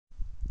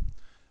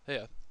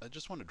Hey, I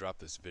just want to drop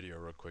this video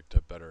real quick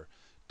to better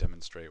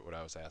demonstrate what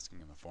I was asking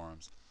in the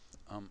forums.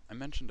 I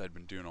mentioned I'd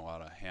been doing a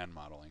lot of hand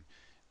modeling,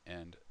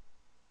 and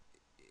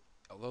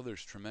although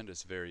there's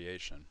tremendous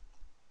variation,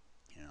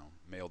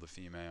 male to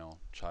female,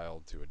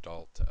 child to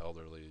adult to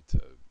elderly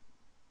to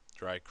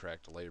dry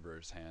cracked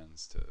laborer's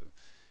hands to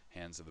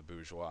hands of the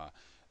bourgeois,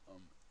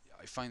 um,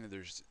 I find that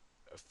there's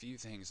a few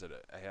things that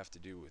I have to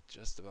do with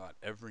just about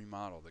every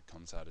model that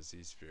comes out of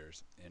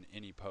Zspheres in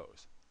any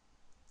pose.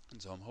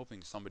 And so I'm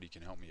hoping somebody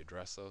can help me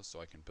address those so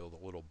I can build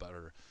a little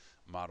better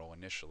model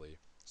initially,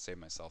 save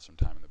myself some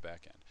time in the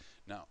back end.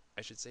 Now,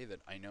 I should say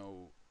that I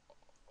know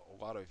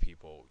a lot of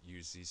people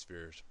use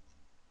Zspheres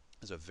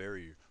as a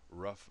very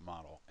rough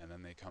model, and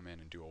then they come in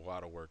and do a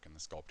lot of work in the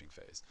sculpting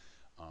phase.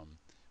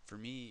 For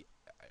me,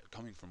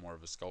 coming from more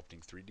of a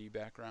sculpting 3D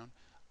background,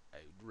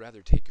 I'd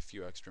rather take a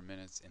few extra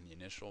minutes in the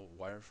initial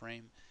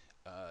wireframe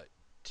uh,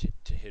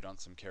 to hit on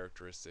some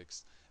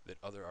characteristics that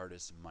other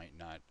artists might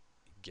not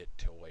get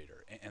till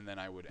later, and then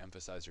I would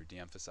emphasize or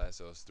de-emphasize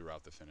those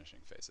throughout the finishing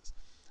phases.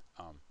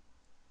 Um,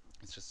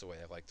 it's just the way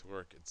I like to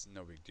work. It's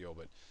no big deal,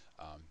 but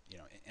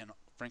and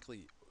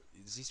frankly,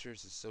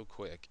 Zspheres is so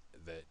quick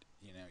that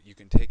you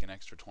can take an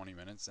extra 20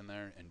 minutes in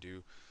there and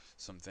do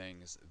some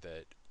things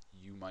that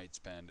you might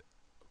spend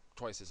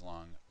twice as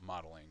long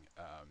modeling,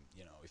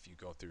 if you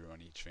go through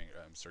on each finger,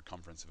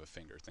 circumference of a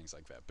finger, things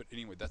like that. But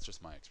anyway, that's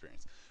just my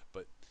experience.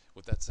 But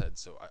with that said,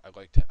 so I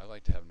like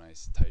to have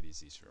nice, tidy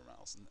Z-sphere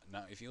models.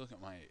 Now, if you look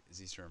at my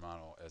Z-sphere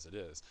model as it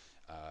is,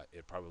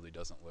 it probably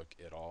doesn't look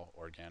at all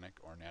organic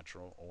or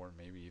natural, or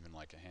maybe even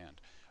like a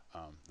hand.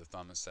 The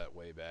thumb is set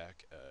way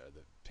back,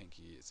 the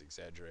pinky is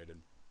exaggerated.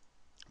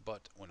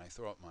 But when I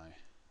throw up my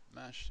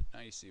mesh,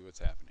 now you see what's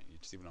happening. You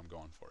see what I'm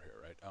going for here,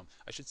 right?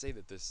 I should say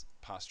that this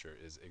posture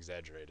is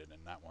exaggerated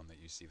and not one that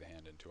you see the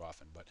hand in too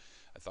often, but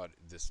I thought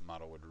this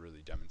model would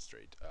really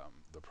demonstrate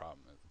the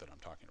problem that I'm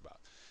talking about.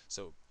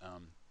 So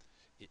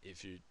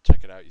if you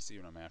check it out, you see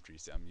what I'm after. You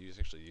see I'm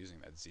actually using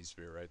that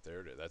Z-sphere right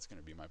there. That's going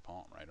to be my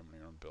palm, right? I'm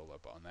going to build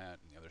up on that,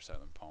 and the other side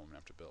of the palm I'm going to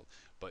have to build.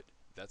 But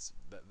that's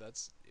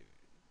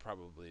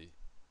probably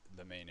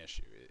the main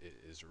issue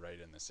is right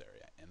in this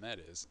area, and that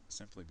is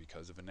simply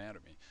because of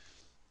anatomy.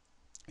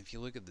 If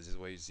you look at the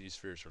way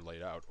Z-spheres are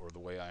laid out, or the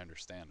way I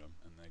understand them,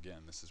 and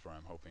again, this is where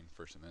I'm hoping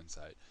for some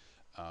insight,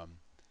 um,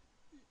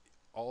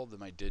 all of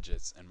my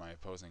digits and my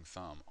opposing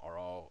thumb are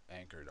all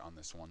anchored on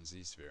this one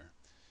Z-sphere.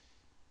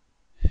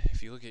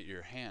 If you look at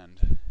your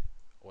hand,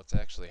 what's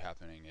actually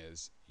happening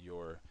is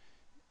your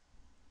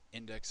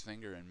index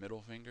finger and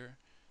middle finger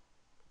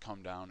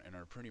come down and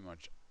are pretty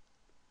much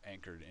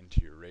anchored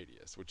into your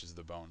radius, which is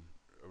the bone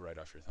right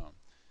off your thumb,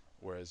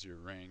 whereas your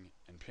ring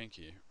and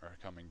pinky are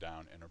coming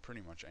down and are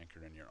pretty much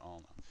anchored in your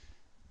ulna.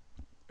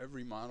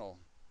 Every model,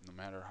 no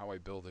matter how I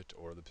build it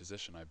or the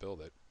position I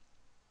build it,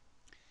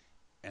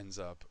 ends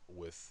up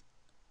with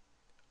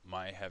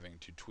my having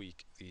to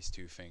tweak these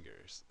two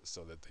fingers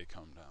so that they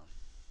come down.